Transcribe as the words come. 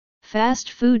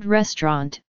Fast food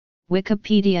restaurant,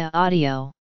 Wikipedia audio.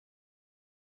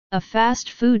 A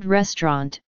fast food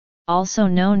restaurant, also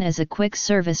known as a quick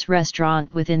service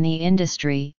restaurant within the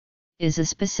industry, is a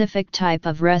specific type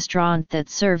of restaurant that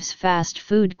serves fast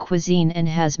food cuisine and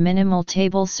has minimal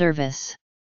table service.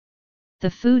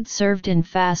 The food served in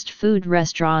fast food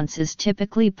restaurants is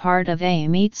typically part of a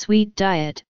meat-sweet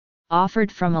diet,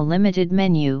 offered from a limited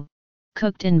menu,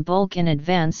 cooked in bulk in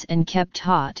advance and kept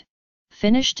hot,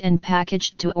 finished and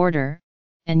packaged to order,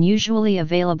 and usually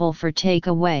available for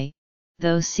takeaway,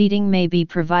 though seating may be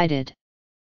provided.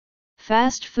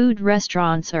 Fast food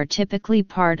restaurants are typically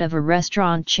part of a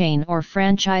restaurant chain or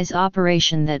franchise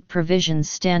operation that provisions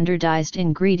standardized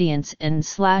ingredients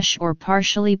and/or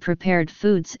partially prepared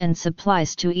foods and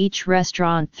supplies to each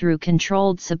restaurant through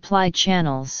controlled supply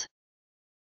channels.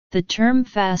 The term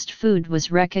fast food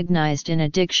was recognized in a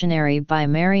dictionary by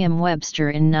Merriam-Webster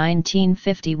in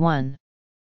 1951.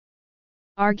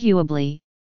 Arguably,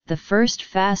 the first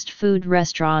fast food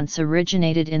restaurants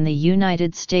originated in the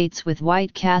United States with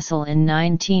White Castle in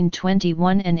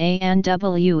 1921 and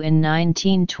A&W in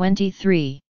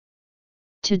 1923.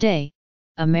 Today,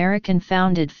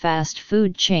 American-founded fast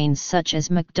food chains such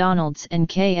as McDonald's and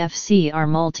KFC are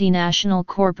multinational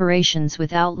corporations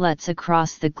with outlets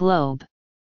across the globe.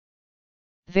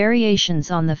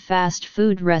 Variations on the fast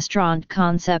food restaurant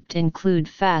concept include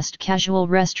fast casual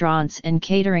restaurants and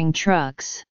catering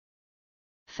trucks.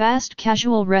 Fast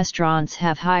casual restaurants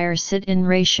have higher sit-in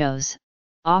ratios,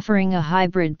 offering a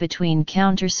hybrid between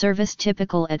counter service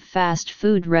typical at fast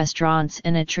food restaurants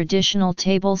and a traditional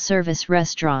table service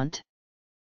restaurant.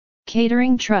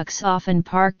 Catering trucks often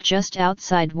park just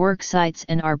outside work sites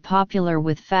and are popular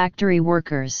with factory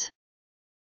workers.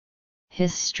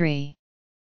 History.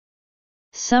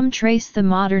 Some trace the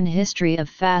modern history of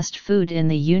fast food in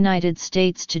the United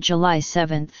States to July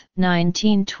 7,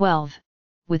 1912.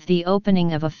 With the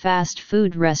opening of a fast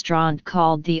food restaurant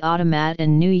called the Automat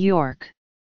in New York.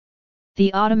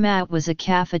 The Automat was a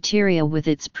cafeteria with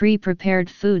its pre-prepared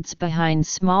foods behind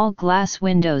small glass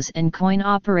windows and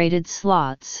coin-operated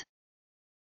slots.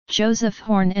 Joseph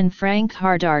Horn and Frank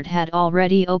Hardart had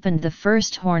already opened the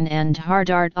first Horn and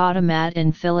Hardart Automat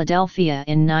in Philadelphia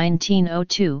in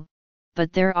 1902,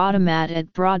 but their Automat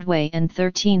at Broadway and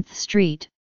 13th Street,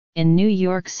 in New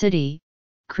York City,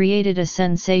 created a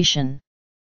sensation.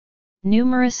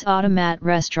 Numerous Automat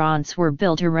restaurants were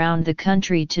built around the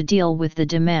country to deal with the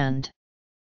demand.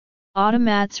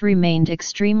 Automats remained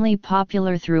extremely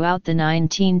popular throughout the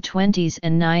 1920s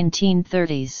and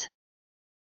 1930s.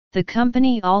 The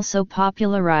company also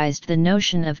popularized the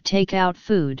notion of takeout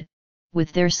food,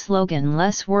 with their slogan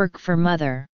 "Less work for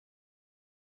mother."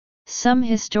 Some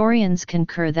historians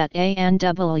concur that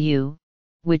A&W,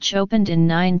 which opened in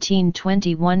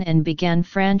 1921 and began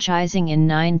franchising in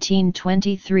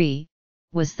 1923,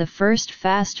 was the first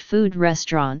fast food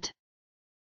restaurant.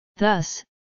 Thus,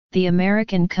 the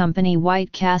American company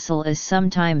White Castle is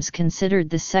sometimes considered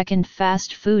the second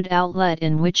fast food outlet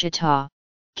in Wichita,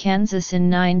 Kansas in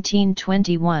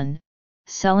 1921,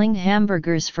 selling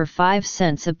hamburgers for 5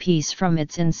 cents apiece from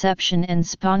its inception and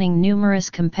spawning numerous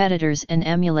competitors and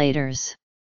emulators.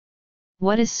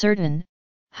 What is certain,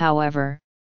 however,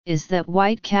 is that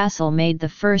White Castle made the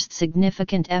first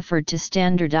significant effort to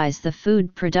standardize the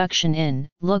food production in,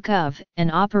 look of,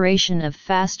 and operation of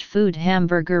fast food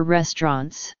hamburger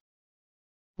restaurants.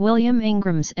 William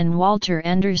Ingram's and Walter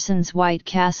Anderson's White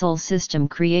Castle system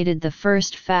created the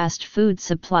first fast food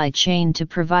supply chain to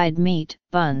provide meat,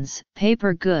 buns,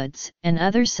 paper goods, and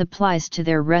other supplies to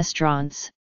their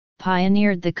restaurants,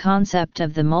 pioneered the concept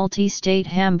of the multi-state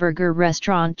hamburger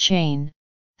restaurant chain,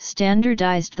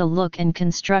 standardized the look and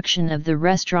construction of the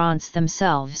restaurants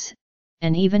themselves,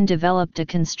 and even developed a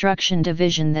construction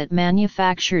division that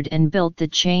manufactured and built the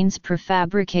chain's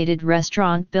prefabricated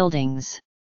restaurant buildings.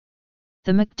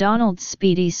 The McDonald's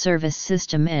Speedy Service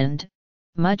System and,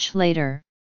 much later,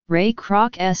 Ray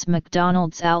Kroc's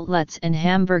McDonald's Outlets and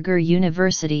Hamburger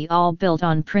University all built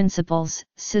on principles,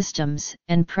 systems,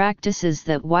 and practices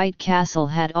that White Castle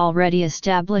had already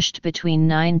established between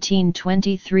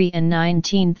 1923 and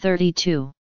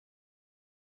 1932.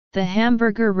 The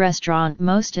hamburger restaurant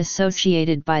most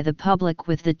associated by the public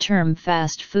with the term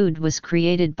fast food was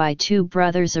created by two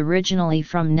brothers originally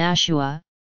from Nashua,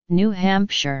 New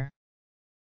Hampshire.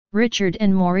 Richard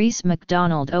and Maurice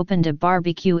McDonald opened a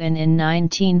barbecue inn in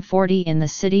 1940 in the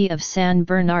city of San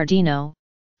Bernardino,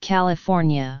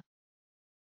 California.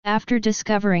 After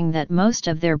discovering that most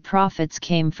of their profits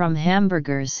came from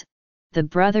hamburgers, the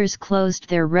brothers closed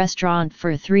their restaurant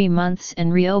for 3 months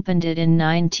and reopened it in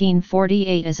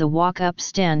 1948 as a walk-up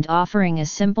stand offering a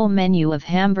simple menu of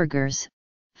hamburgers,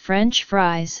 French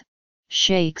fries,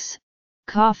 shakes,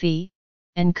 coffee,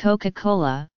 and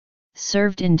Coca-Cola,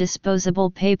 served in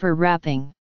disposable paper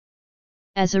wrapping.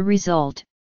 As a result,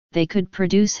 they could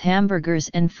produce hamburgers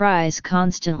and fries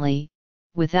constantly,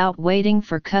 without waiting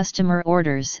for customer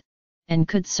orders, and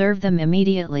could serve them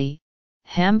immediately.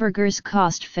 Hamburgers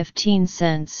cost 15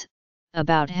 cents,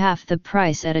 about half the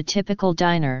price at a typical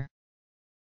diner.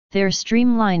 Their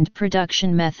streamlined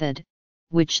production method,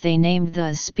 which they named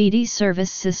the Speedy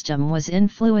Service System, was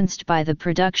influenced by the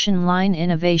production line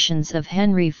innovations of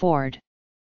Henry Ford.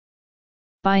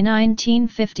 By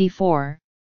 1954,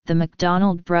 the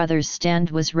McDonald Brothers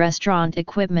stand was restaurant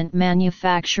equipment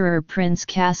manufacturer Prince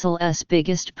Castle's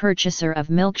biggest purchaser of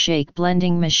milkshake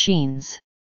blending machines.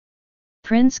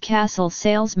 Prince Castle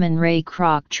salesman Ray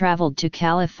Kroc traveled to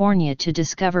California to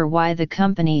discover why the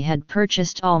company had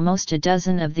purchased almost a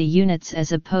dozen of the units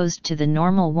as opposed to the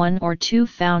normal one or two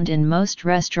found in most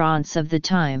restaurants of the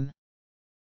time.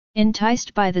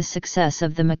 Enticed by the success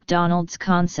of the McDonald's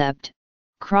concept,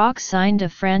 Kroc signed a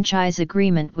franchise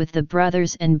agreement with the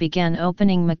brothers and began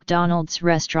opening McDonald's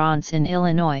restaurants in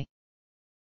Illinois.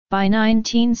 By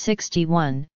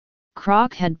 1961,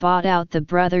 Kroc had bought out the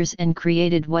brothers and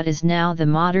created what is now the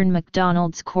modern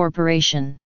McDonald's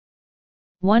Corporation.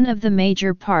 One of the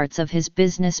major parts of his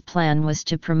business plan was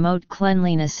to promote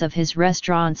cleanliness of his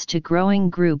restaurants to growing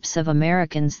groups of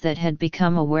Americans that had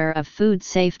become aware of food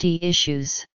safety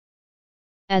issues.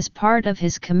 As part of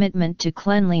his commitment to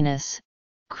cleanliness,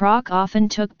 Kroc often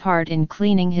took part in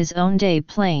cleaning his own Des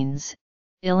Plaines,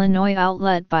 Illinois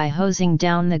outlet by hosing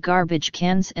down the garbage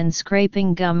cans and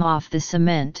scraping gum off the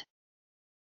cement.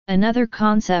 Another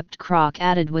concept Kroc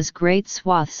added was great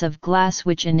swaths of glass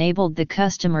which enabled the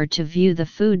customer to view the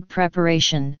food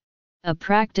preparation, a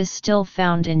practice still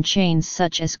found in chains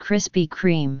such as Krispy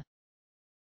Kreme.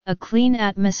 A clean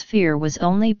atmosphere was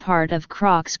only part of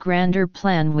Kroc's grander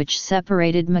plan which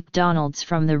separated McDonald's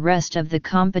from the rest of the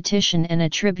competition and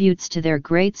attributes to their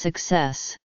great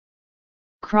success.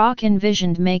 Kroc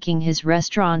envisioned making his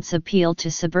restaurants appeal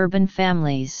to suburban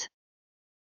families.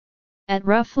 At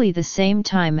roughly the same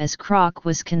time as Kroc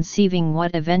was conceiving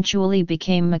what eventually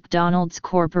became McDonald's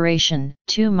Corporation,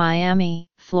 two Miami,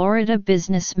 Florida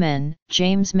businessmen,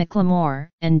 James McLemore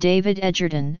and David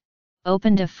Edgerton,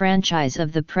 opened a franchise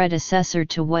of the predecessor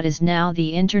to what is now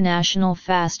the international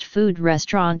fast food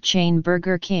restaurant chain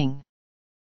Burger King.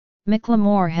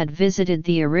 McLemore had visited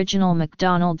the original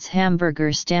McDonald's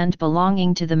hamburger stand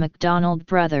belonging to the McDonald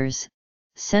brothers.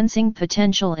 Sensing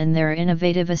potential in their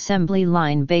innovative assembly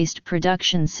line-based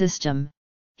production system,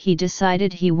 he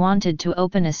decided he wanted to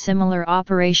open a similar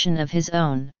operation of his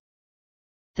own.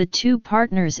 The two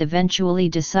partners eventually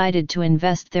decided to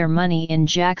invest their money in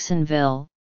Jacksonville,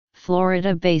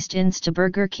 Florida-based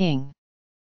Instaburger King.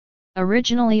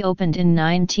 Originally opened in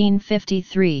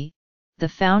 1953, the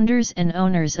founders and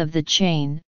owners of the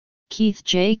chain, Keith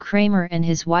J. Kramer and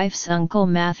his wife's uncle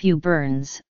Matthew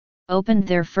Burns, opened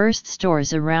their first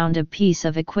stores around a piece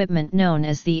of equipment known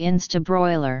as the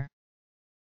Instabroiler.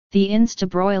 The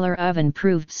Instabroiler oven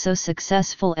proved so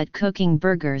successful at cooking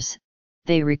burgers,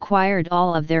 they required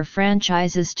all of their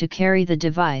franchises to carry the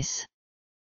device.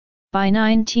 By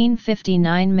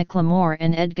 1959 McLemore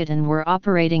and Edgerton were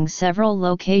operating several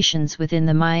locations within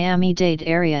the Miami-Dade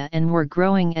area and were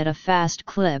growing at a fast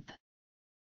clip.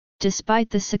 Despite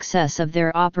the success of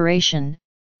their operation,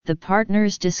 the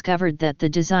partners discovered that the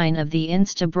design of the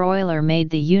Instabroiler made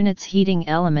the unit's heating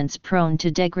elements prone to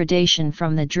degradation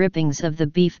from the drippings of the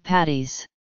beef patties.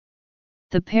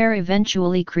 The pair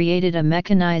eventually created a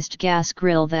mechanized gas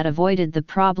grill that avoided the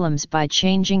problems by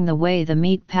changing the way the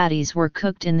meat patties were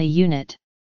cooked in the unit.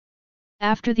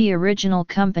 After the original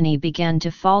company began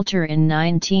to falter in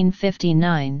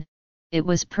 1959, it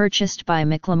was purchased by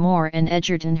McLemore and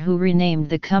Edgerton, who renamed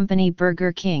the company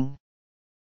Burger King.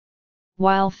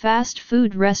 While fast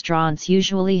food restaurants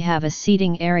usually have a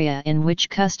seating area in which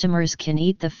customers can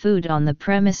eat the food on the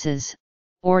premises,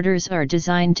 orders are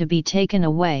designed to be taken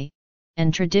away,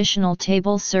 and traditional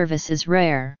table service is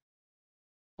rare.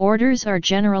 Orders are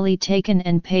generally taken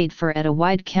and paid for at a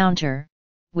wide counter,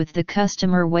 with the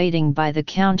customer waiting by the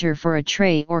counter for a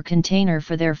tray or container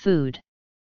for their food.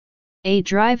 A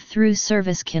drive-through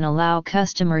service can allow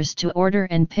customers to order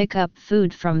and pick up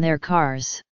food from their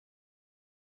cars.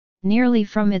 Nearly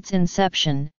from its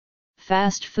inception,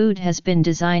 fast food has been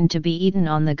designed to be eaten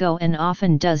on the go and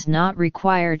often does not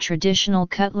require traditional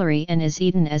cutlery and is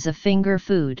eaten as a finger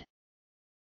food.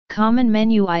 Common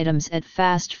menu items at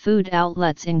fast food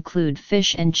outlets include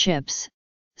fish and chips,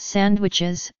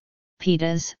 sandwiches,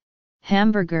 pitas,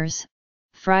 hamburgers,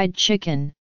 fried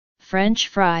chicken, French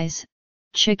fries,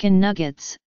 chicken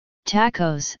nuggets,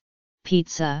 tacos,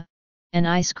 pizza, and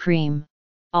ice cream,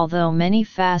 although many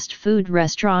fast food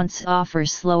restaurants offer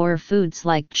slower foods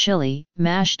like chili,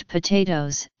 mashed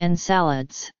potatoes, and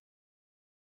salads.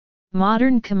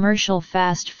 Modern commercial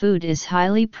fast food is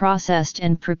highly processed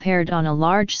and prepared on a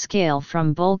large scale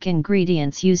from bulk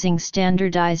ingredients using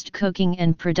standardized cooking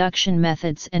and production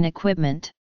methods and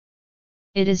equipment.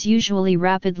 It is usually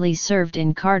rapidly served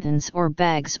in cartons or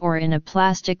bags or in a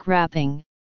plastic wrapping,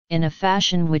 in a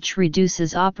fashion which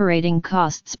reduces operating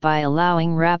costs by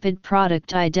allowing rapid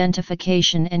product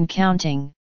identification and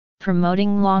counting,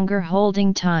 promoting longer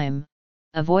holding time,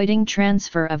 avoiding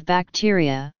transfer of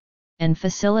bacteria, and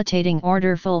facilitating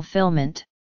order fulfillment.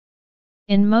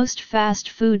 In most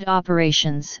fast food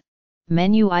operations,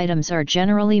 menu items are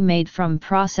generally made from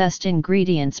processed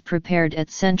ingredients prepared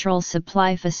at central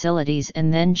supply facilities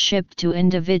and then shipped to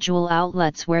individual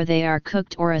outlets where they are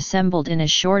cooked or assembled in a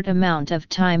short amount of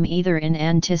time, either in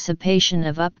anticipation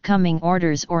of upcoming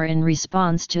orders or in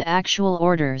response to actual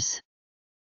orders.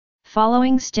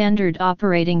 Following standard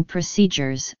operating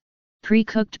procedures,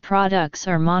 pre-cooked products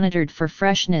are monitored for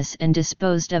freshness and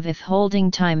disposed of if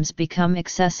holding times become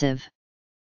excessive.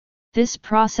 This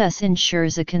process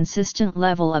ensures a consistent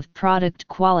level of product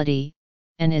quality,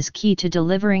 and is key to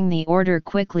delivering the order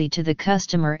quickly to the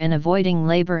customer and avoiding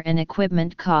labor and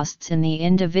equipment costs in the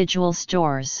individual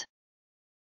stores.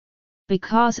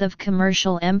 Because of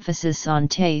commercial emphasis on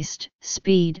taste,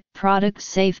 speed, product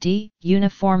safety,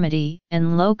 uniformity,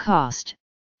 and low cost,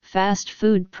 fast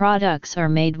food products are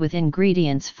made with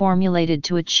ingredients formulated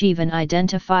to achieve an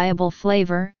identifiable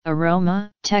flavor, aroma,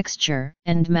 texture,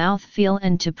 and mouthfeel,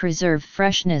 and to preserve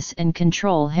freshness and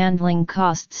control handling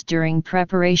costs during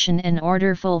preparation and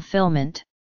order fulfillment.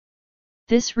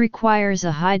 This requires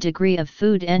a high degree of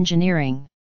food engineering.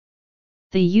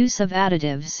 The use of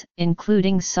additives,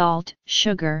 including salt,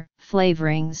 sugar,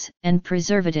 flavorings, and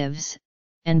preservatives,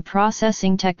 and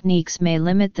processing techniques may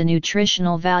limit the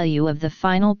nutritional value of the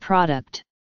final product.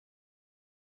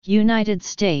 United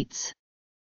States.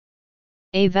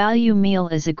 A value meal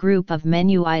is a group of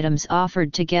menu items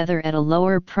offered together at a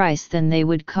lower price than they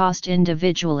would cost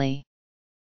individually.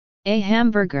 A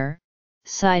hamburger,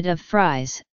 side of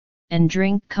fries, and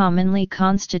drink commonly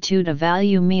constitute a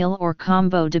value meal or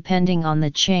combo depending on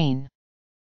the chain.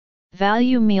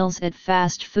 Value meals at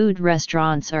fast food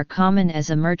restaurants are common as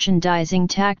a merchandising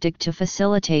tactic to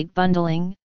facilitate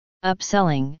bundling,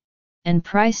 upselling, and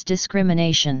price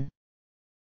discrimination.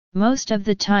 Most of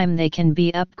the time they can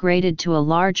be upgraded to a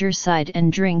larger side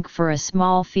and drink for a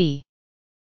small fee.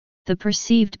 The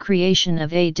perceived creation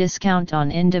of a discount on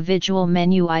individual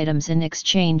menu items in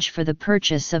exchange for the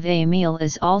purchase of a meal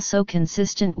is also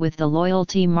consistent with the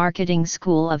loyalty marketing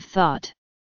school of thought.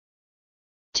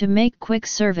 To make quick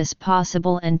service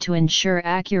possible and to ensure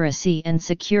accuracy and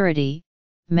security,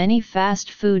 many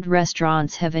fast food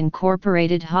restaurants have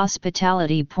incorporated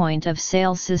hospitality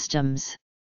point-of-sale systems.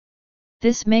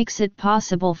 This makes it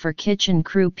possible for kitchen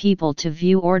crew people to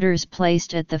view orders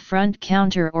placed at the front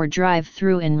counter or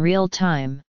drive-through in real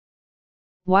time.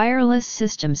 Wireless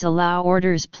systems allow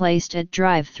orders placed at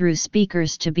drive-through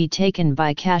speakers to be taken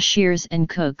by cashiers and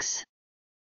cooks.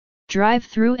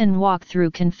 Drive-through and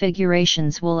walk-through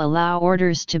configurations will allow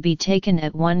orders to be taken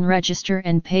at one register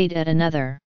and paid at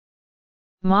another.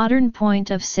 Modern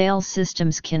point-of-sale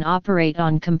systems can operate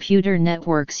on computer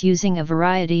networks using a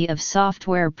variety of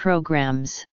software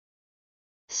programs.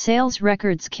 Sales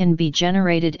records can be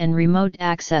generated and remote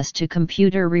access to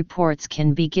computer reports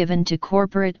can be given to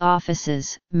corporate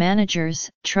offices, managers,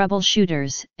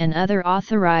 troubleshooters, and other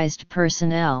authorized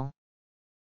personnel.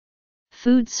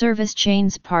 Food service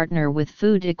chains partner with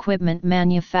food equipment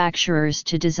manufacturers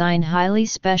to design highly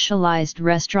specialized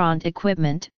restaurant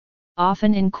equipment,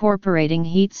 often incorporating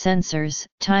heat sensors,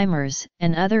 timers,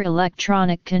 and other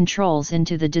electronic controls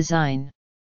into the design.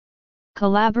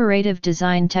 Collaborative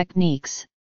design techniques,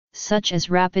 such as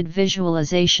rapid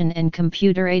visualization and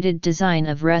computer-aided design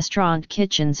of restaurant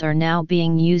kitchens, are now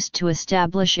being used to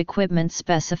establish equipment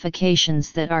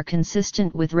specifications that are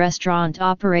consistent with restaurant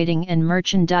operating and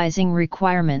merchandising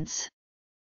requirements.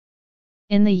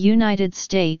 In the United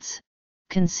States,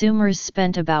 consumers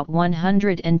spent about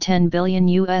 $110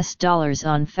 billion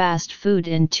on fast food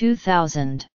in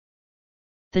 2000.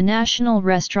 The National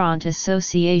Restaurant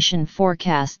Association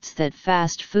forecasts that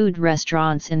fast food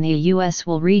restaurants in the U.S.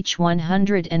 will reach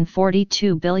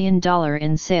 $142 billion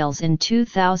in sales in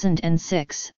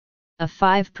 2006, a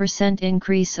 5%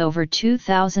 increase over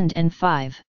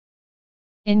 2005.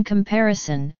 In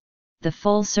comparison, the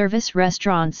full-service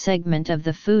restaurant segment of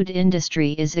the food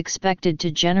industry is expected to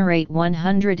generate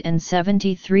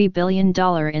 $173 billion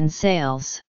in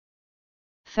sales.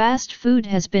 Fast food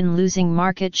has been losing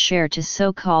market share to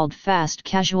so-called fast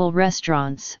casual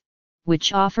restaurants,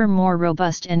 which offer more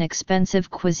robust and expensive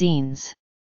cuisines.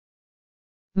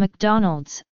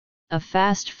 McDonald's, a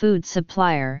fast food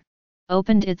supplier,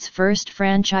 opened its first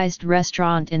franchised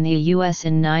restaurant in the U.S.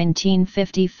 in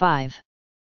 1955.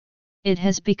 It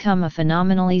has become a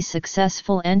phenomenally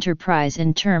successful enterprise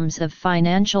in terms of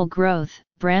financial growth,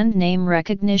 brand name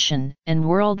recognition, and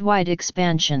worldwide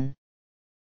expansion.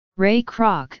 Ray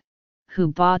Kroc, who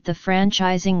bought the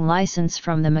franchising license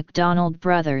from the McDonald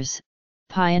brothers,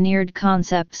 pioneered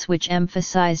concepts which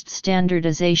emphasized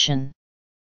standardization.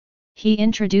 He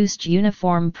introduced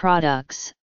uniform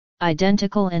products,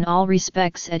 identical in all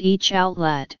respects at each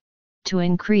outlet, to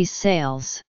increase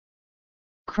sales.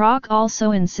 Kroc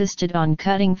also insisted on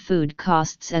cutting food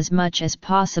costs as much as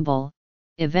possible,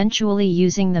 eventually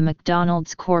using the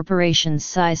McDonald's Corporation's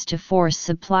size to force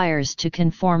suppliers to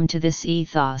conform to this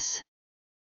ethos.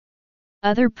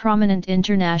 Other prominent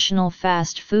international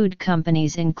fast food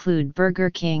companies include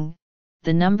Burger King,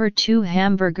 the number 2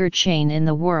 hamburger chain in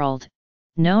the world,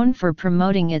 known for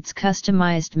promoting its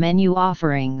customized menu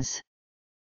offerings.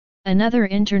 Another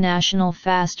international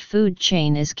fast food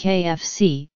chain is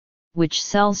KFC, which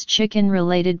sells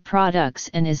chicken-related products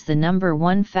and is the number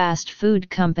 1 fast food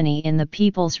company in the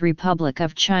People's Republic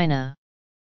of China.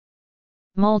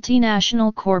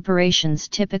 Multinational corporations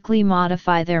typically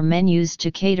modify their menus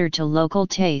to cater to local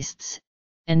tastes,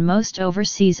 and most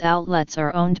overseas outlets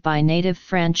are owned by native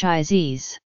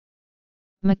franchisees.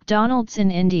 McDonald's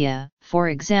in India, for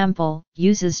example,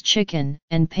 uses chicken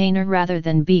and paneer rather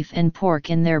than beef and pork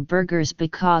in their burgers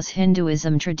because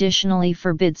Hinduism traditionally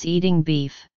forbids eating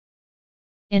beef.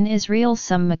 In Israel,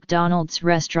 some McDonald's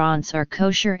restaurants are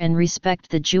kosher and respect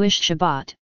the Jewish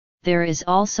Shabbat. There is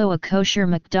also a kosher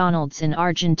McDonald's in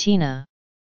Argentina.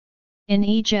 In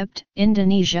Egypt,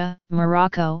 Indonesia,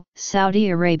 Morocco, Saudi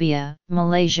Arabia,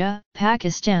 Malaysia,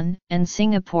 Pakistan, and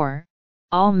Singapore,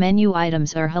 all menu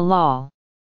items are halal.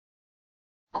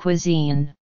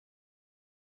 Cuisine.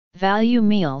 Value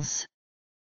meals.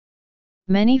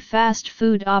 Many fast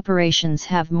food operations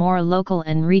have more local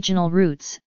and regional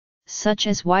roots, such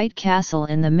as White Castle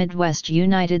in the Midwest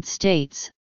United States,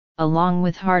 along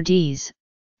with Hardee's,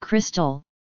 Crystal,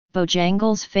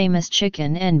 Bojangles' famous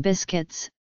chicken and biscuits,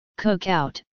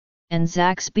 Cookout, and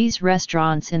Zaxby's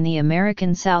restaurants in the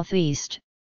American Southeast,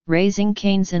 Raising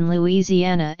Cane's in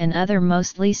Louisiana and other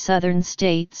mostly southern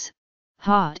states,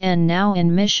 Hot and Now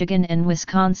in Michigan and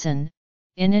Wisconsin,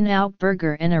 In-N-Out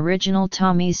Burger and Original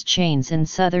Tommy's chains in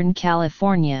Southern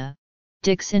California,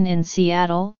 Dixon in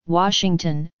Seattle,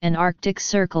 Washington, and Arctic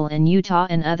Circle in Utah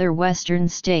and other western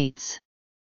states.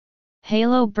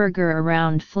 Halo Burger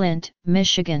around Flint,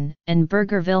 Michigan, and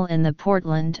Burgerville in the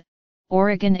Portland,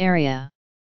 Oregon area.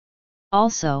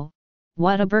 Also,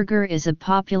 Whataburger is a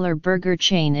popular burger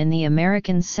chain in the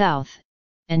American South,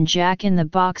 and Jack in the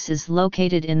Box is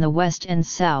located in the West and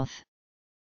South.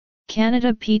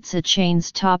 Canada pizza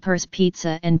chains Toppers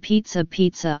Pizza and Pizza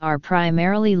Pizza are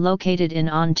primarily located in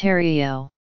Ontario.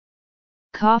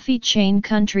 Coffee chain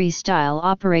Country Style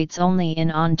operates only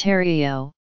in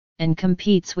Ontario, and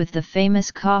competes with the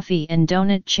famous coffee and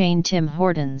donut chain Tim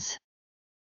Hortons.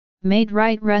 Made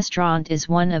Right Restaurant is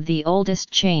one of the oldest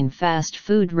chain fast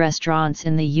food restaurants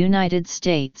in the United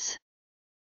States.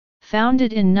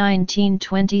 Founded in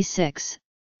 1926,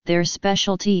 their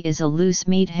specialty is a loose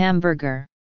meat hamburger.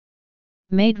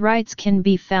 Made Rights can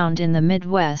be found in the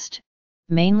Midwest,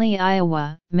 mainly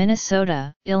Iowa,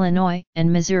 Minnesota, Illinois,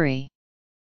 and Missouri.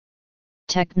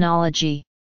 Technology.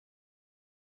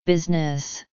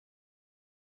 Business.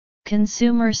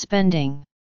 Consumer spending.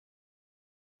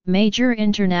 Major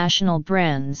international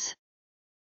brands.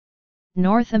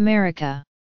 North America.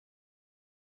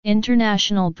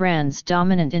 International brands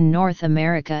dominant in North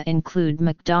America include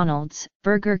McDonald's,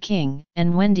 Burger King,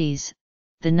 and Wendy's,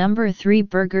 the number 3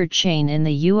 burger chain in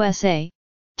the USA,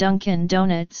 Dunkin'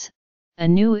 Donuts, a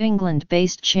New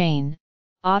England-based chain,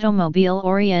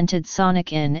 automobile-oriented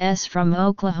Sonic N.S. from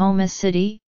Oklahoma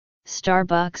City,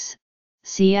 Starbucks,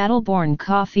 Seattle-born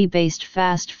coffee-based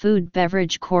fast food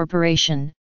beverage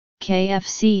corporation,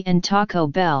 KFC and Taco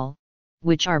Bell,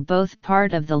 which are both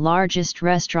part of the largest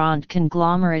restaurant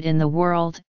conglomerate in the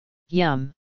world,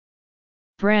 Yum!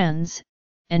 Brands,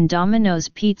 and Domino's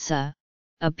Pizza,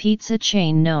 a pizza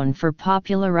chain known for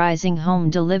popularizing home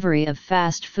delivery of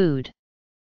fast food.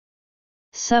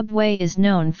 Subway is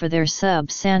known for their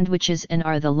sub sandwiches and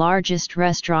are the largest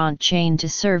restaurant chain to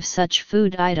serve such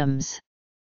food items.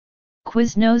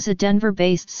 Quiznos, a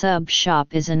Denver-based sub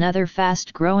shop, is another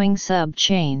fast-growing sub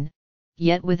chain.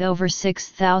 yet with over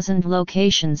 6,000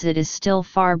 locations it is still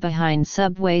far behind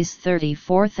Subway's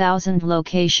 34,000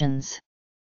 locations.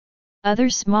 Other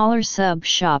smaller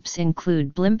sub-shops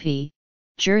include Blimpie,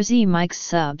 Jersey Mike's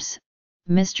Subs,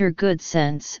 Mr.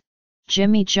 Goodcents,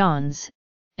 Jimmy John's,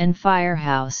 and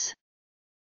Firehouse.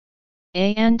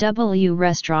 A&W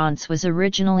Restaurants was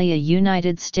originally a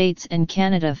United States and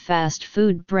Canada fast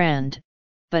food brand,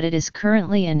 but it is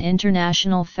currently an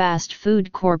international fast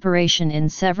food corporation in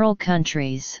several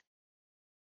countries.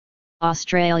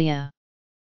 Australia.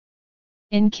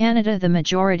 In Canada, the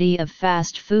majority of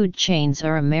fast food chains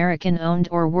are American-owned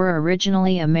or were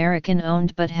originally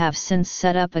American-owned but have since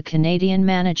set up a Canadian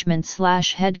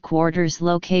management/headquarters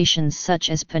locations such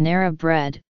as Panera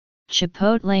Bread,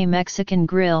 Chipotle Mexican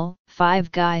Grill, Five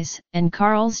Guys, and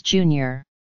Carl's Jr.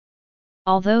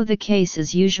 Although the case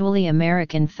is usually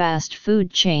American fast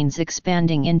food chains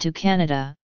expanding into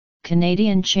Canada,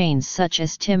 Canadian chains such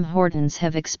as Tim Hortons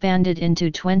have expanded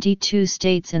into 22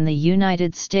 states in the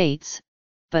United States,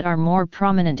 but are more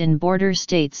prominent in border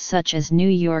states such as New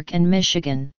York and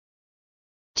Michigan.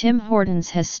 Tim Hortons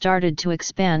has started to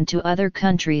expand to other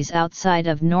countries outside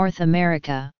of North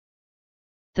America.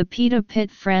 The Pita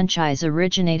Pit franchise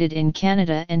originated in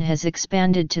Canada and has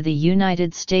expanded to the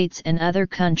United States and other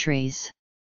countries.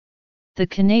 The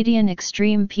Canadian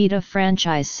Extreme Pita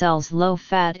franchise sells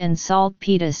low-fat and salt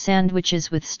pita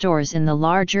sandwiches with stores in the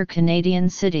larger Canadian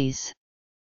cities.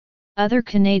 Other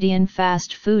Canadian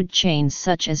fast food chains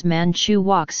such as Manchu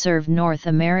Wok serve North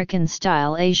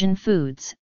American-style Asian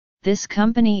foods. This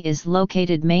company is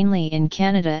located mainly in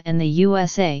Canada and the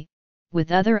USA,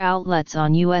 with other outlets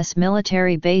on U.S.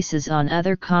 military bases on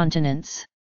other continents.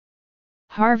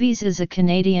 Harvey's is a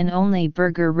Canadian-only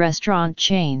burger restaurant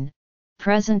chain,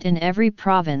 present in every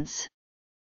province.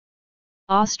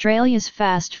 Australia's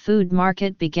fast food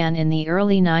market began in the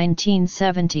early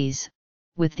 1970s,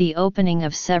 with the opening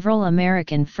of several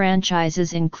American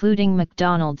franchises including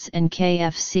McDonald's and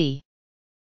KFC.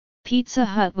 Pizza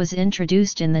Hut was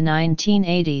introduced in the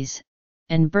 1980s,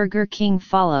 and Burger King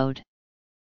followed.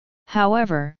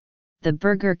 However, the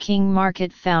Burger King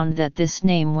market found that this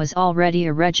name was already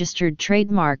a registered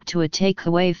trademark to a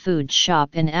takeaway food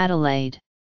shop in Adelaide.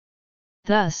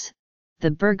 Thus,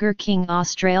 the Burger King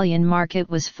Australian market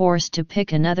was forced to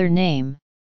pick another name,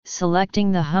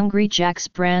 selecting the Hungry Jack's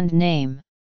brand name.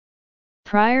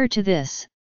 Prior to this,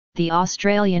 the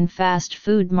Australian fast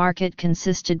food market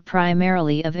consisted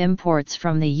primarily of imports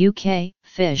from the UK,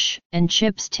 fish and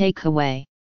chips takeaway.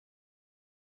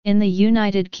 In the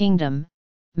United Kingdom,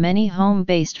 many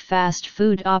home-based fast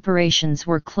food operations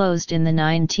were closed in the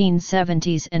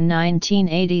 1970s and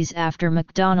 1980s after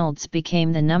McDonald's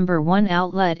became the #1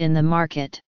 outlet in the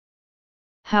market.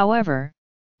 However,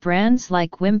 brands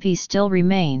like Wimpy still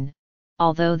remain,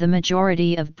 although the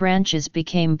majority of branches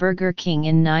became Burger King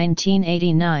in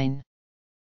 1989.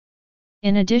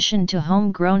 In addition to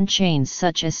homegrown chains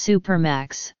such as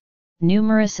Supermax,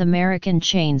 numerous American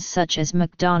chains such as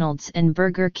McDonald's and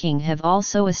Burger King have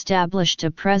also established a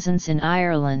presence in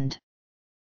Ireland.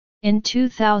 In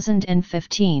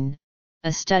 2015,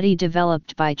 a study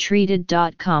developed by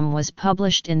Treated.com was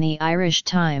published in the Irish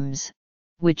Times,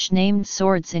 which named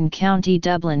Swords in County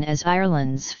Dublin as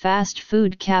Ireland's fast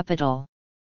food capital.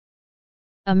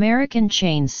 American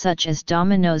chains such as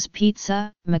Domino's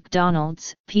Pizza,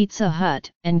 McDonald's, Pizza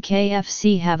Hut, and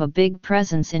KFC have a big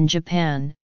presence in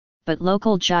Japan, but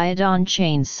local Giadon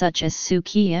chains such as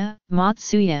Sukiya,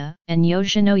 Matsuya, and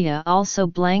Yoshinoya also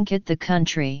blanket the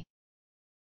country.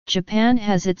 Japan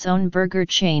has its own burger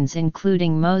chains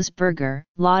including Moe's Burger,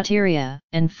 Lotteria,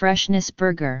 and Freshness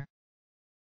Burger.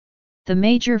 The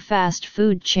major fast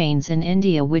food chains in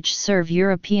India which serve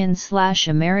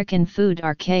European/American food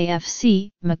are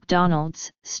KFC, McDonald's,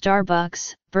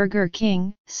 Starbucks, Burger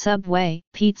King, Subway,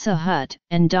 Pizza Hut,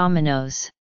 and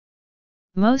Domino's.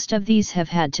 Most of these have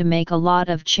had to make a lot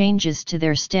of changes to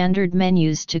their standard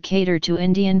menus to cater to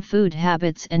Indian food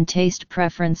habits and taste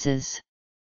preferences.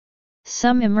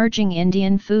 Some emerging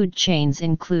Indian food chains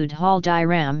include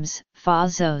Haldiram's,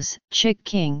 Fazos, Chick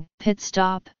King, Pit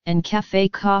Stop, and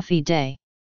Café Coffee Day.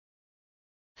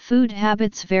 Food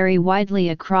habits vary widely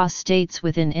across states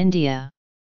within India.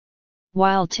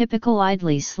 While typical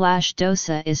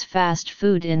idli/dosa is fast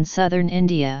food in southern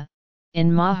India, in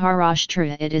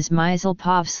Maharashtra it is misal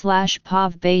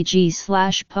pav/pav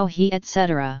bhaji/pohi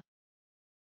etc.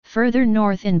 Further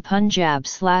north in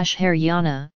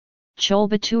Punjab/Haryana, chole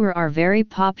bhature are very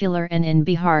popular, and in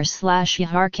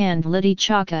Bihar/Jharkhand litti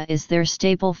chokha is their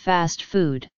staple fast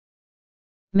food.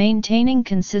 Maintaining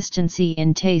consistency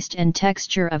in taste and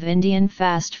texture of Indian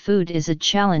fast food is a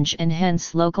challenge, and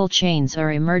hence local chains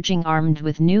are emerging armed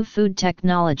with new food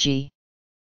technology.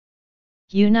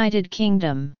 United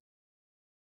Kingdom.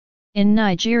 In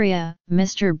Nigeria,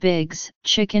 Mr. Biggs,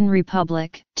 Chicken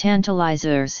Republic,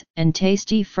 Tantalizers, and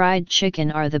Tasty Fried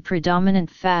Chicken are the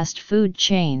predominant fast food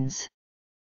chains.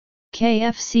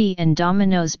 KFC and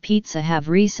Domino's Pizza have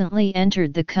recently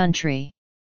entered the country.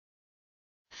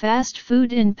 Fast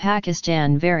food in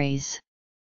Pakistan varies.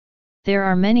 There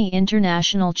are many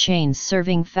international chains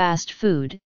serving fast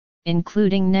food,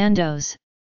 including Nando's,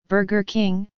 Burger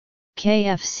King,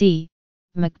 KFC,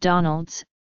 McDonald's,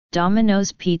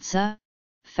 Domino's Pizza,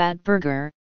 Fatburger,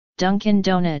 Dunkin'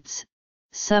 Donuts,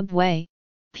 Subway,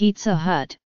 Pizza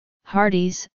Hut,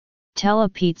 Hardee's,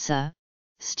 Telepizza,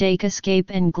 Steak Escape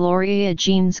and Gloria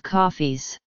Jean's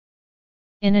Coffees.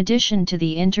 In addition to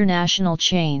the international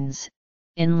chains,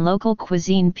 in local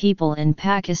cuisine people in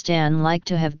Pakistan like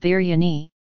to have biryani,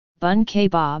 bun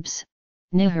kebabs,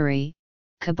 nihari,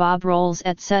 kebab rolls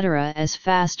etc. as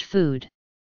fast food.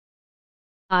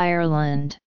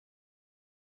 Ireland.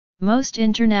 Most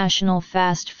international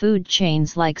fast food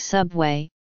chains like Subway,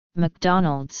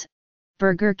 McDonald's,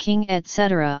 Burger King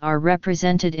etc. are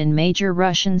represented in major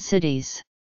Russian cities.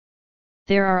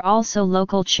 There are also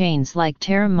local chains like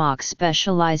Teramak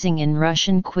specializing in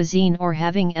Russian cuisine or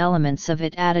having elements of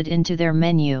it added into their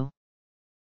menu.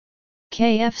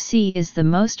 KFC is the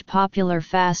most popular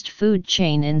fast food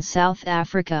chain in South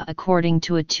Africa according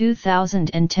to a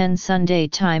 2010 Sunday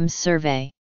Times survey.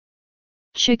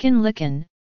 Chicken Licken,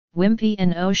 Wimpy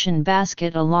and Ocean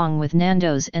Basket along with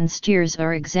Nando's and Steers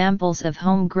are examples of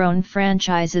homegrown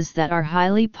franchises that are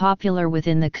highly popular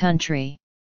within the country.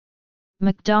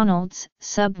 McDonald's,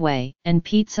 Subway, and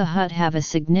Pizza Hut have a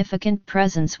significant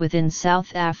presence within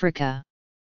South Africa.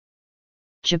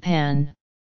 Japan.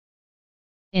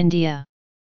 India.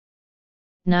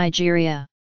 Nigeria.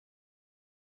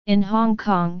 In Hong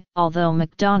Kong, although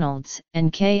McDonald's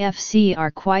and KFC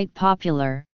are quite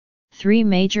popular, 3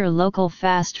 major local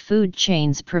fast food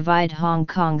chains provide Hong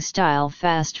Kong-style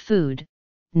fast food,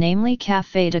 namely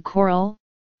Café de Coral,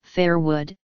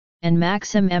 Fairwood, and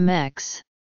Maxim MX.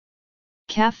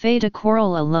 Café de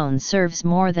Coral alone serves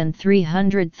more than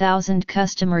 300,000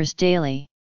 customers daily.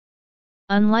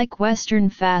 Unlike Western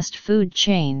fast food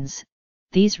chains,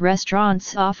 these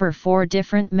restaurants offer 4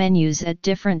 different menus at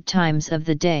different times of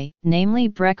the day, namely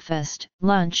breakfast,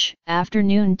 lunch,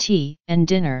 afternoon tea, and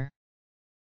dinner.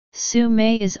 Su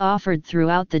Mei is offered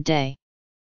throughout the day.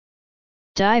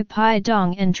 Dai Pai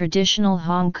Dong and traditional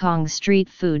Hong Kong street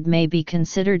food may be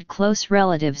considered close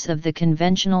relatives of the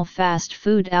conventional fast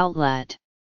food outlet.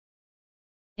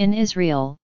 In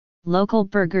Israel, local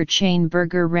burger chain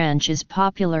Burger Ranch is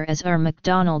popular, as are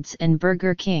McDonald's and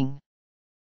Burger King.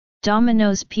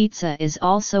 Domino's Pizza is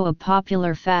also a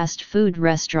popular fast food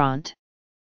restaurant.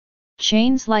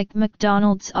 Chains like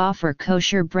McDonald's offer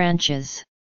kosher branches.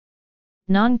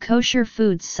 Non-kosher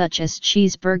foods such as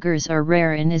cheeseburgers are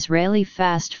rare in Israeli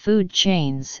fast food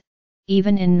chains,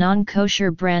 even in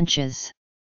non-kosher branches.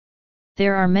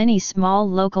 There are many small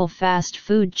local fast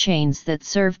food chains that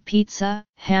serve pizza,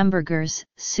 hamburgers,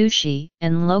 sushi,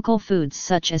 and local foods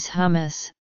such as hummus,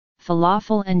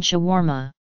 falafel and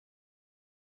shawarma.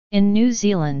 In New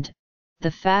Zealand,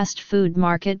 the fast food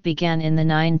market began in the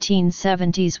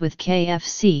 1970s with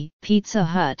KFC, Pizza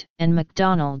Hut, and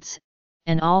McDonald's,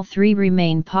 and all 3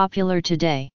 remain popular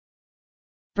today.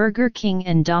 Burger King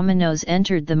and Domino's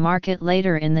entered the market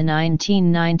later in the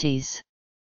 1990s.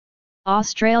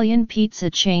 Australian pizza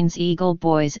chains Eagle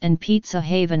Boys and Pizza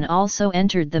Haven also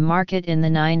entered the market in the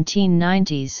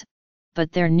 1990s,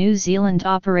 but their New Zealand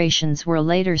operations were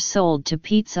later sold to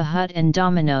Pizza Hut and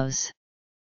Domino's.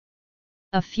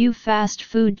 A few fast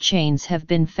food chains have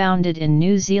been founded in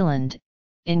New Zealand,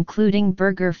 including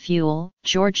Burger Fuel,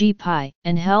 Georgie Pie,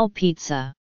 and Hell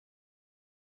Pizza.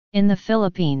 In the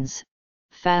Philippines,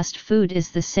 fast food is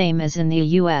the same as in the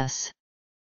US.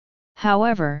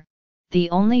 However, the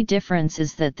only difference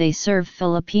is that they serve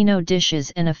Filipino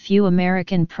dishes and a few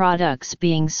American products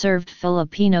being served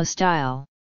Filipino style.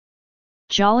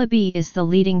 Jollibee is the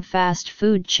leading fast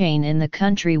food chain in the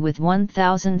country with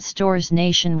 1,000 stores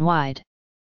nationwide.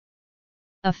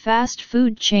 A fast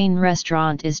food chain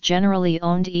restaurant is generally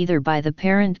owned either by the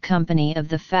parent company of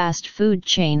the fast food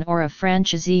chain or a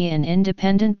franchisee and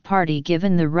independent party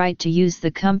given the right to use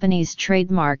the company's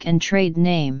trademark and trade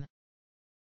name.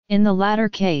 In the latter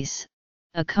case,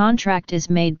 a contract is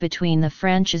made between the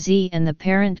franchisee and the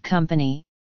parent company,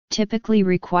 typically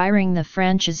requiring the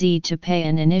franchisee to pay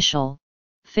an initial,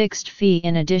 fixed fee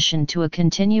in addition to a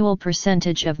continual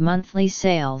percentage of monthly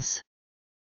sales.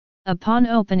 Upon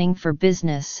opening for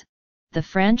business, the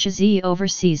franchisee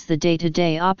oversees the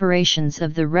day-to-day operations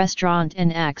of the restaurant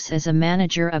and acts as a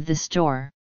manager of the store.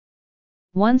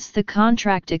 Once the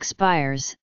contract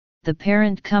expires, the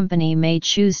parent company may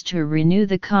choose to renew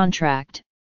the contract,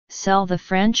 sell the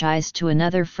franchise to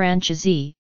another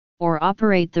franchisee, or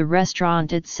operate the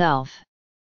restaurant itself.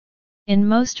 In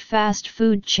most fast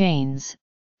food chains,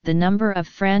 the number of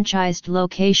franchised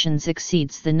locations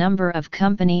exceeds the number of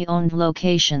company-owned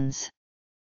locations.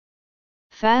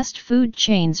 Fast food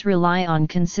chains rely on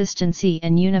consistency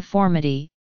and uniformity,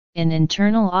 in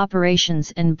internal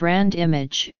operations and brand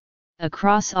image,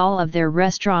 across all of their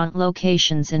restaurant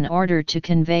locations in order to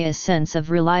convey a sense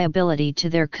of reliability to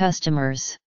their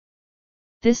customers.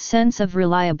 This sense of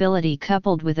reliability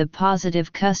coupled with a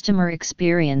positive customer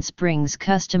experience brings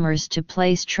customers to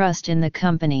place trust in the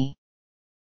company.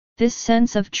 This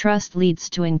sense of trust leads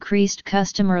to increased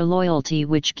customer loyalty,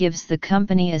 which gives the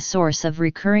company a source of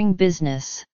recurring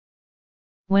business.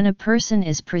 When a person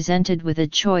is presented with a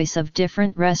choice of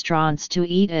different restaurants to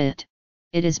eat at,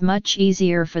 it is much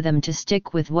easier for them to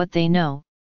stick with what they know,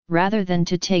 rather than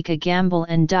to take a gamble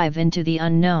and dive into the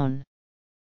unknown.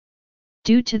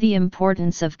 Due to the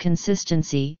importance of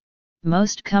consistency,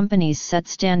 most companies set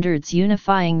standards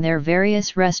unifying their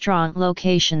various restaurant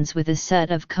locations with a set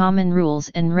of common rules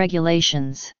and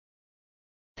regulations.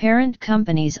 Parent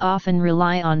companies often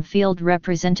rely on field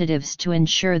representatives to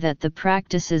ensure that the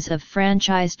practices of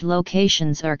franchised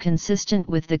locations are consistent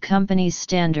with the company's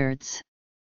standards.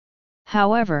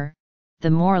 However,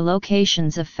 the more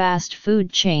locations a fast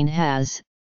food chain has,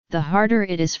 the harder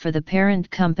it is for the parent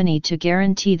company to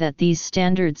guarantee that these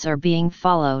standards are being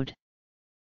followed.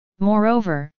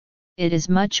 Moreover, it is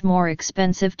much more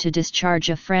expensive to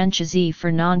discharge a franchisee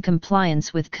for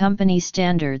non-compliance with company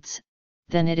standards,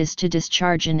 than it is to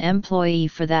discharge an employee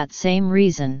for that same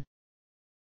reason.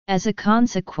 As a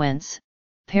consequence,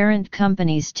 parent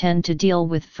companies tend to deal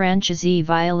with franchisee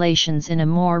violations in a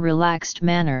more relaxed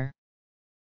manner.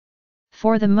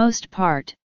 For the most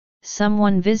part,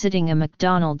 someone visiting a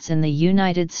McDonald's in the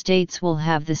United States will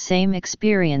have the same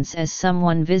experience as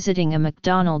someone visiting a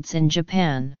McDonald's in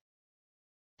Japan.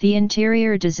 The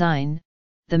interior design,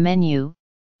 the menu,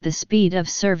 the speed of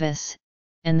service,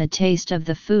 and the taste of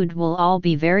the food will all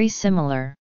be very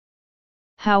similar.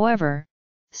 However,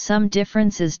 some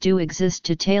differences do exist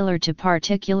to tailor to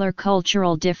particular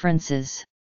cultural differences.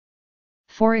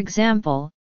 For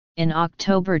example, in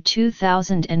October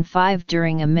 2005,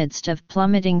 during a midst of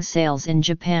plummeting sales in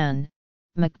Japan,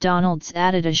 McDonald's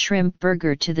added a shrimp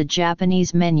burger to the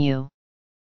Japanese menu.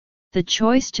 The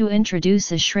choice to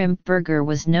introduce a shrimp burger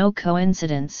was no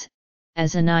coincidence,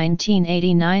 as a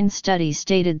 1989 study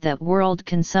stated that world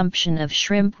consumption of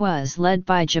shrimp was led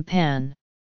by Japan.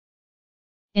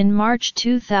 In March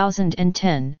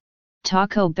 2010,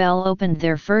 Taco Bell opened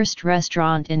their first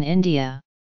restaurant in India.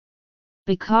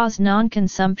 Because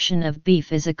non-consumption of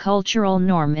beef is a cultural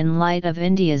norm in light of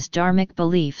India's dharmic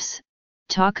beliefs,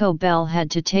 Taco Bell had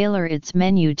to tailor its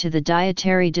menu to the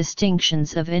dietary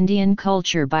distinctions of Indian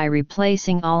culture by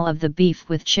replacing all of the beef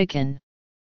with chicken.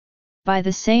 By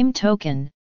the same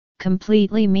token,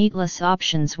 completely meatless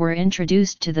options were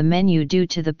introduced to the menu due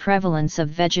to the prevalence of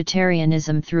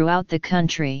vegetarianism throughout the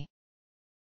country.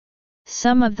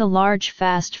 Some of the large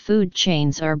fast food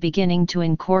chains are beginning to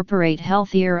incorporate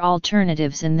healthier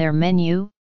alternatives in their menu,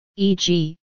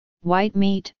 e.g., white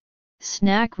meat,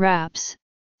 snack wraps,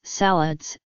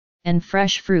 salads, and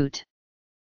fresh fruit.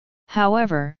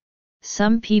 However,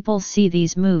 some people see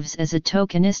these moves as a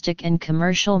tokenistic and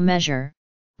commercial measure,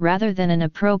 rather than an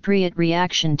appropriate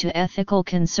reaction to ethical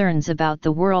concerns about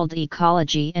the world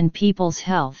ecology and people's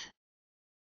health.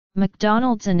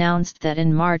 McDonald's announced that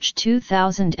in March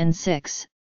 2006,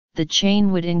 the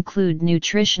chain would include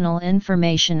nutritional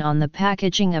information on the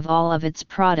packaging of all of its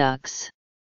products.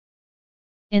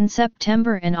 In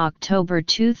September and October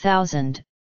 2000,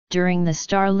 during the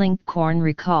Starlink corn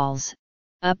recalls,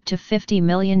 up to $50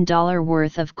 million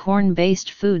worth of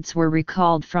corn-based foods were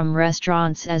recalled from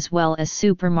restaurants as well as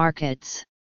supermarkets.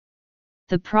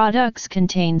 The products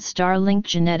contained Starlink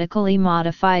genetically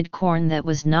modified corn that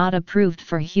was not approved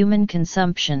for human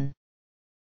consumption.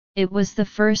 It was the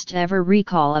first ever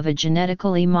recall of a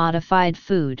genetically modified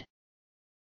food.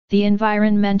 The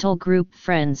environmental group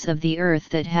Friends of the Earth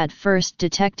that had first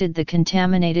detected the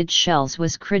contaminated shells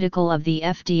was critical of the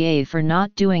FDA for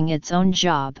not doing its own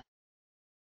job.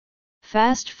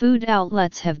 Fast food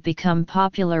outlets have become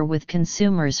popular with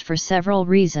consumers for several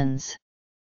reasons.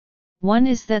 One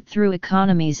is that through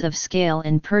economies of scale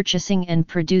in purchasing and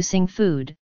producing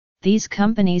food, these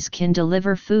companies can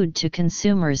deliver food to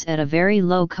consumers at a very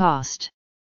low cost.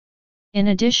 In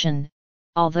addition,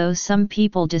 although some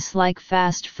people dislike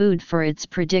fast food for its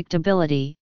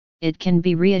predictability, it can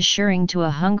be reassuring to a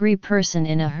hungry person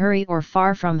in a hurry or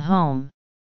far from home.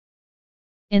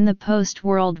 In the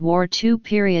post-World War II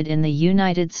period in the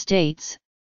United States,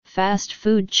 fast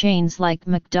food chains like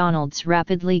McDonald's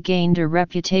rapidly gained a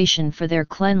reputation for their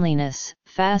cleanliness,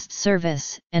 fast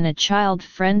service, and a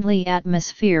child-friendly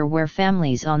atmosphere where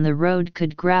families on the road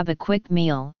could grab a quick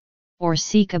meal, or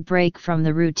seek a break from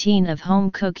the routine of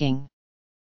home cooking.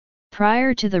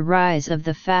 Prior to the rise of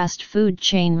the fast food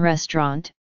chain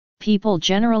restaurant, people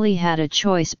generally had a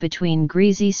choice between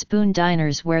greasy spoon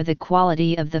diners where the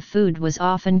quality of the food was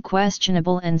often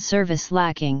questionable and service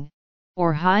lacking,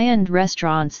 or high-end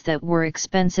restaurants that were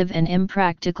expensive and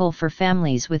impractical for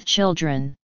families with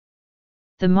children.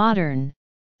 The modern,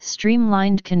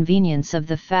 streamlined convenience of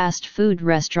the fast food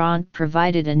restaurant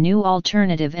provided a new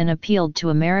alternative and appealed to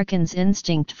Americans'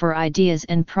 instinct for ideas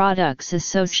and products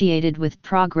associated with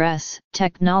progress,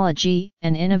 technology,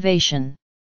 and innovation.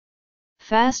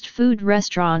 Fast food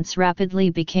restaurants rapidly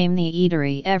became the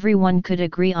eatery everyone could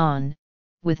agree on,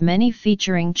 with many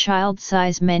featuring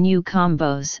child-size menu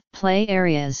combos, play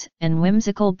areas, and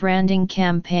whimsical branding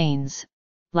campaigns,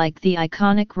 like the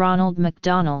iconic Ronald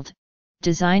McDonald,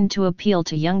 designed to appeal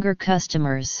to younger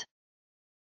customers.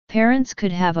 Parents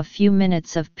could have a few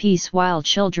minutes of peace while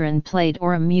children played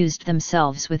or amused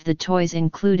themselves with the toys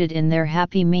included in their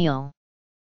Happy Meal.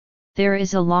 There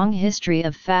is a long history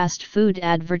of fast food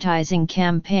advertising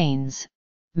campaigns,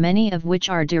 many of which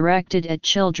are directed at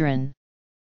children.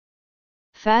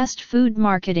 Fast food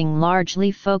marketing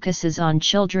largely focuses on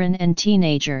children and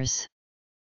teenagers.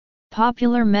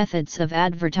 Popular methods of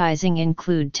advertising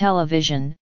include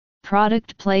television,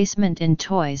 product placement in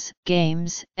toys,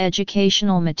 games,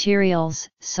 educational materials,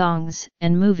 songs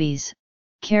and movies,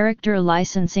 character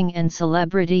licensing and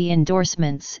celebrity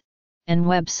endorsements, and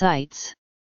websites.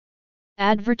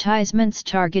 Advertisements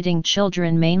targeting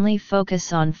children mainly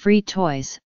focus on free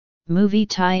toys, movie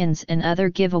tie-ins and other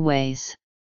giveaways.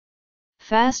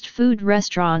 Fast food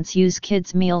restaurants use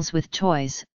kids' meals with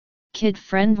toys,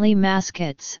 kid-friendly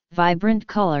mascots, vibrant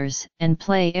colors, and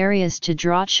play areas to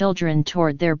draw children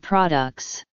toward their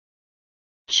products.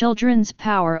 Children's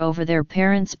power over their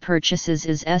parents' purchases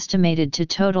is estimated to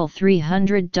total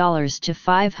 $300 to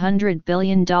 $500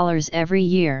 billion every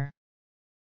year.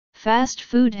 Fast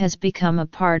food has become a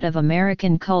part of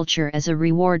American culture as a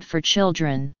reward for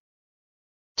children.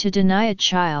 To deny a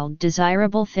child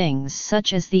desirable things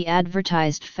such as the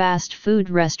advertised fast food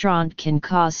restaurant can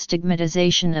cause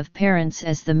stigmatization of parents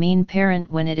as the mean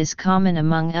parent when it is common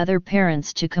among other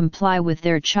parents to comply with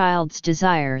their child's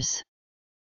desires.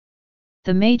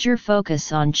 The major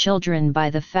focus on children by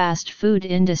the fast food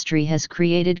industry has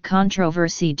created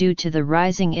controversy due to the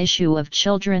rising issue of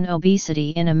children obesity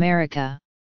in America.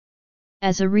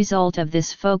 As a result of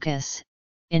this focus,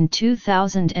 in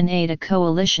 2008 a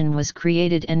coalition was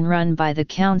created and run by the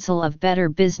Council of Better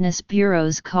Business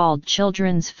Bureaus called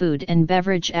Children's Food and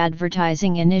Beverage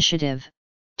Advertising Initiative,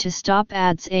 to stop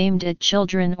ads aimed at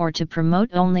children or to promote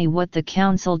only what the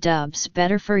council dubs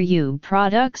better for you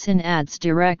products in ads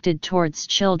directed towards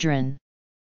children.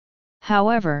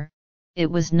 However, it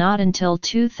was not until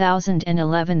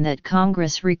 2011 that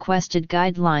Congress requested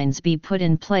guidelines be put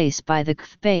in place by the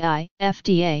CFPI,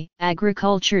 FDA,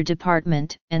 Agriculture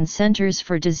Department, and Centers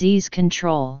for Disease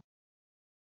Control.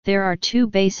 There are two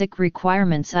basic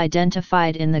requirements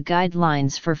identified in the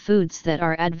guidelines for foods that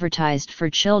are advertised for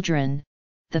children.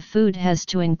 The food has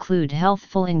to include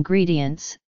healthful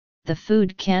ingredients, the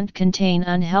food can't contain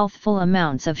unhealthful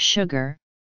amounts of sugar,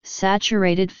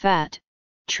 saturated fat,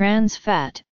 trans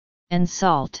fat, and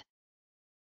salt.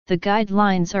 The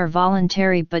guidelines are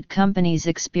voluntary but companies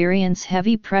experience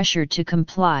heavy pressure to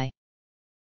comply.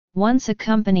 Once a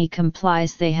company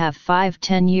complies they have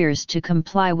 5-10 years to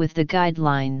comply with the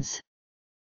guidelines.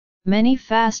 Many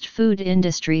fast food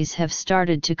industries have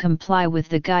started to comply with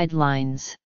the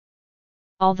guidelines,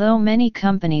 although many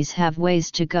companies have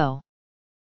ways to go.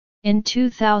 In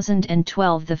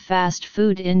 2012 the fast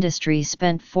food industry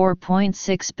spent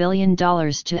 $4.6 billion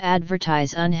to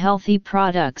advertise unhealthy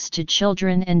products to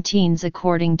children and teens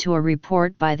according to a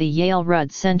report by the Yale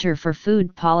Rudd Center for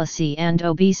Food Policy and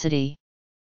Obesity.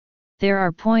 There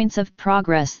are points of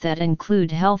progress that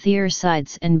include healthier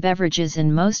sides and beverages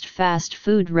in most fast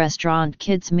food restaurant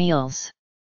kids' meals.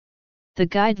 The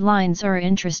guidelines are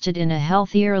interested in a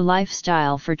healthier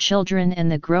lifestyle for children and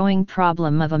the growing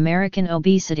problem of American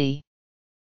obesity.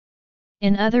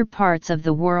 In other parts of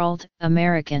the world,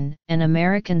 American and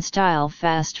American-style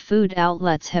fast food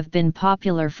outlets have been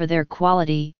popular for their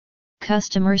quality,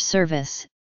 customer service,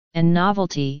 and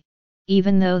novelty,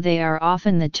 even though they are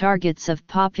often the targets of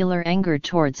popular anger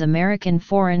towards American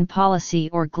foreign policy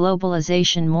or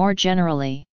globalization more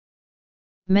generally.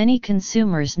 Many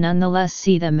consumers nonetheless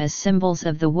see them as symbols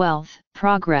of the wealth,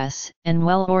 progress, and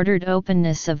well-ordered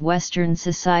openness of Western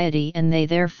society, and they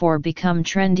therefore become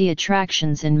trendy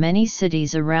attractions in many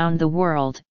cities around the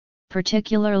world,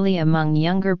 particularly among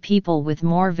younger people with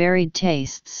more varied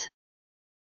tastes.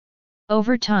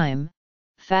 Over time,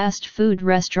 fast food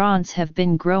restaurants have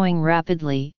been growing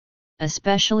rapidly,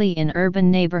 especially in urban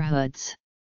neighborhoods.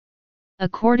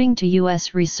 According to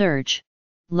U.S. research,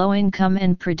 low-income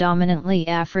and predominantly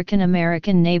African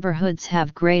American neighborhoods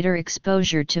have greater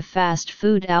exposure to fast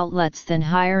food outlets than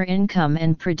higher-income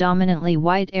and predominantly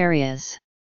white areas.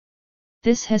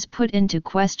 This has put into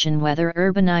question whether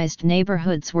urbanized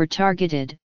neighborhoods were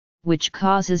targeted, which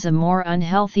causes a more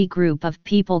unhealthy group of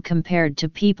people compared to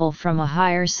people from a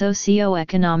higher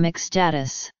socioeconomic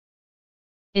status.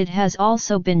 It has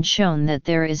also been shown that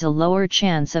there is a lower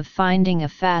chance of finding a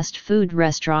fast food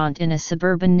restaurant in a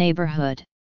suburban neighborhood.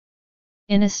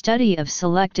 In a study of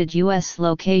selected U.S.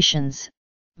 locations,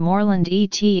 Moreland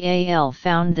et al.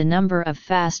 Found the number of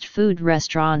fast food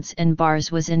restaurants and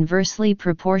bars was inversely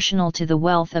proportional to the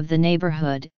wealth of the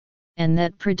neighborhood, and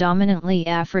that predominantly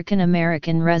African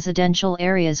American residential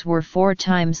areas were 4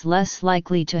 times less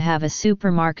likely to have a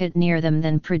supermarket near them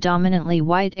than predominantly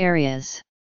white areas.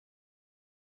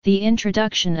 The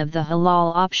introduction of the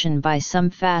halal option by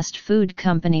some fast food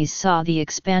companies saw the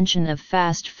expansion of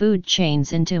fast food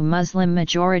chains into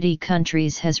Muslim-majority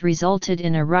countries has resulted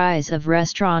in a rise of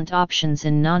restaurant options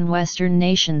in non-Western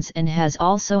nations and has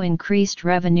also increased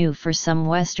revenue for some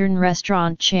Western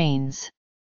restaurant chains.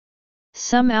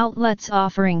 Some outlets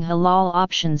offering halal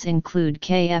options include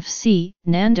KFC,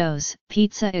 Nando's,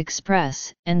 Pizza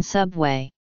Express, and Subway.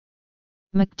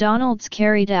 McDonald's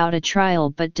carried out a trial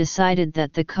but decided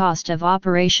that the cost of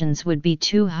operations would be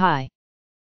too high.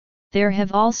 There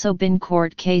have also been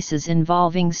court cases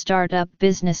involving startup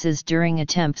businesses during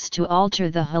attempts to alter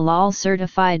the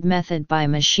halal-certified method by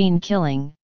machine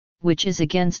killing, which is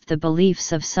against the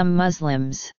beliefs of some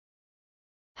Muslims.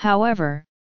 However,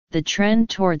 the trend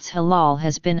towards halal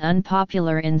has been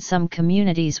unpopular in some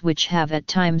communities, which have at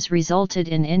times resulted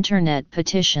in internet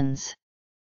petitions.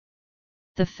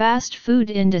 The fast food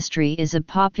industry is a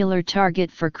popular target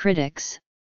for critics,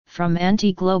 from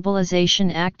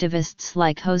anti-globalization activists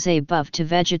like Jose Buff to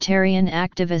vegetarian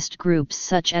activist groups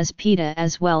such as PETA,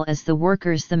 as well as the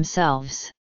workers themselves.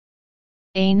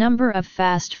 A number of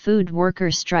fast food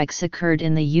worker strikes occurred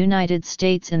in the United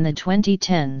States in the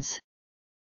 2010s.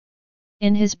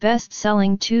 In his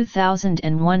best-selling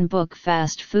 2001 book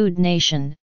Fast Food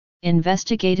Nation,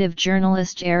 investigative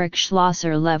journalist Eric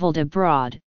Schlosser leveled a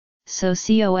broad,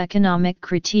 socio-economic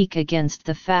critique against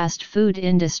the fast food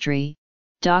industry,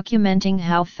 documenting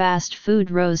how fast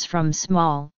food rose from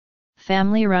small,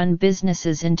 family-run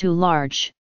businesses into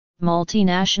large,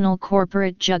 multinational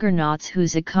corporate juggernauts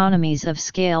whose economies of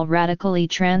scale radically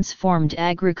transformed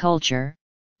agriculture,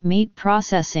 meat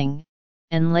processing,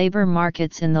 and labor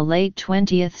markets in the late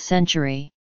 20th century.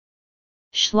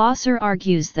 Schlosser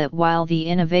argues that while the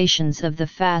innovations of the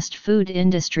fast food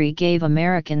industry gave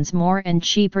Americans more and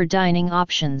cheaper dining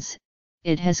options,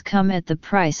 it has come at the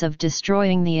price of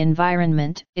destroying the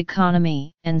environment,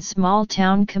 economy, and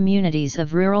small-town communities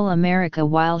of rural America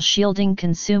while shielding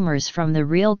consumers from the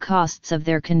real costs of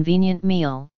their convenient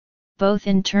meal, both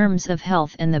in terms of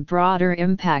health and the broader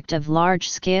impact of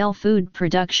large-scale food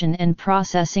production and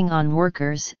processing on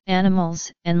workers,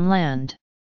 animals, and land.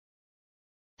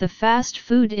 The fast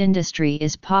food industry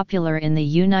is popular in the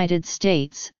United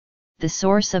States, the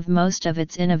source of most of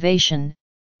its innovation,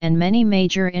 and many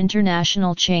major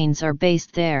international chains are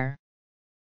based there.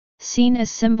 Seen as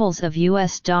symbols of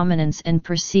U.S. dominance and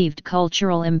perceived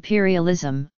cultural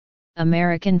imperialism,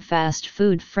 American fast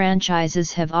food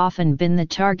franchises have often been the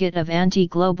target of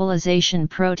anti-globalization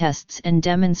protests and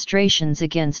demonstrations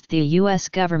against the U.S.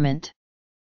 government.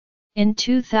 In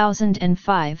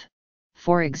 2005,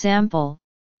 for example,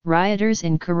 rioters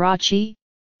in Karachi,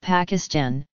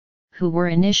 Pakistan, who were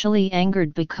initially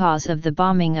angered because of the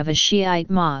bombing of a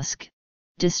Shiite mosque,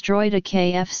 destroyed a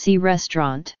KFC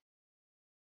restaurant.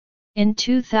 In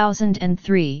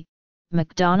 2003,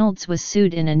 McDonald's was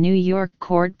sued in a New York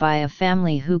court by a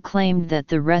family who claimed that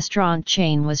the restaurant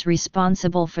chain was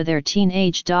responsible for their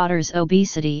teenage daughter's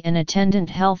obesity and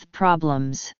attendant health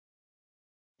problems.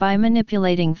 By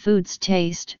manipulating food's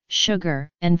taste, sugar,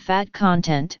 and fat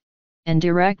content, and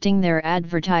directing their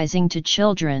advertising to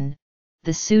children,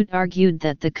 the suit argued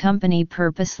that the company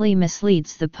purposely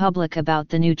misleads the public about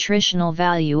the nutritional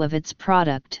value of its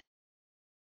product.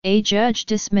 A judge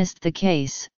dismissed the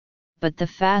case, but the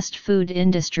fast food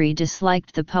industry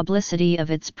disliked the publicity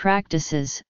of its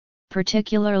practices,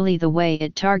 particularly the way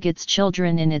it targets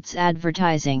children in its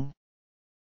advertising.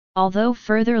 Although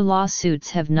further lawsuits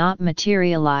have not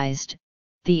materialized,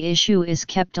 the issue is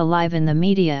kept alive in the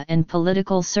media and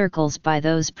political circles by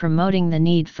those promoting the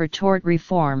need for tort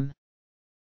reform.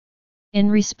 In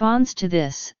response to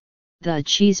this, the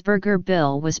cheeseburger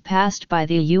bill was passed by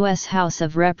the U.S. House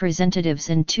of Representatives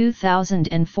in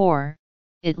 2004.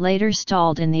 It later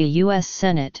stalled in the U.S.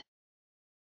 Senate.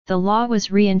 The law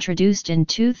was reintroduced in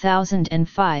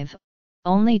 2005,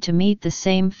 only to meet the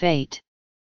same fate.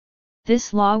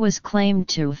 This law was claimed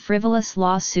to frivolous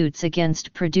lawsuits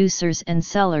against producers and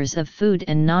sellers of food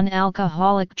and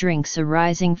non-alcoholic drinks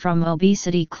arising from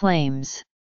obesity claims.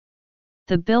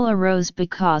 The bill arose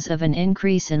because of an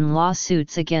increase in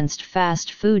lawsuits against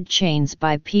fast food chains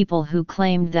by people who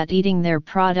claimed that eating their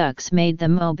products made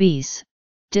them obese,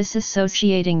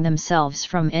 disassociating themselves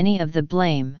from any of the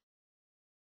blame.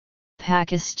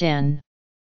 Pakistan,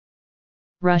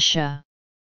 Russia,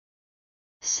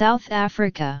 South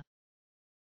Africa,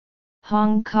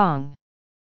 Hong Kong,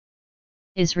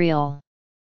 Israel,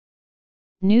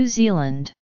 New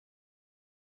Zealand,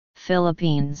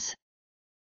 Philippines.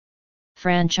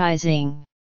 Franchising,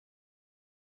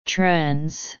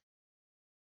 trends,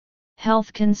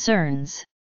 health concerns,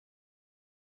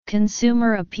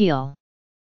 consumer appeal,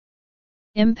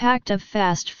 impact of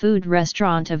fast food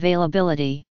restaurant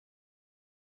availability,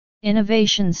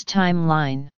 innovations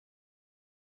timeline,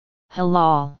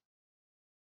 halal,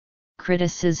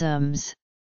 criticisms,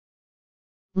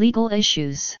 legal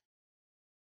issues.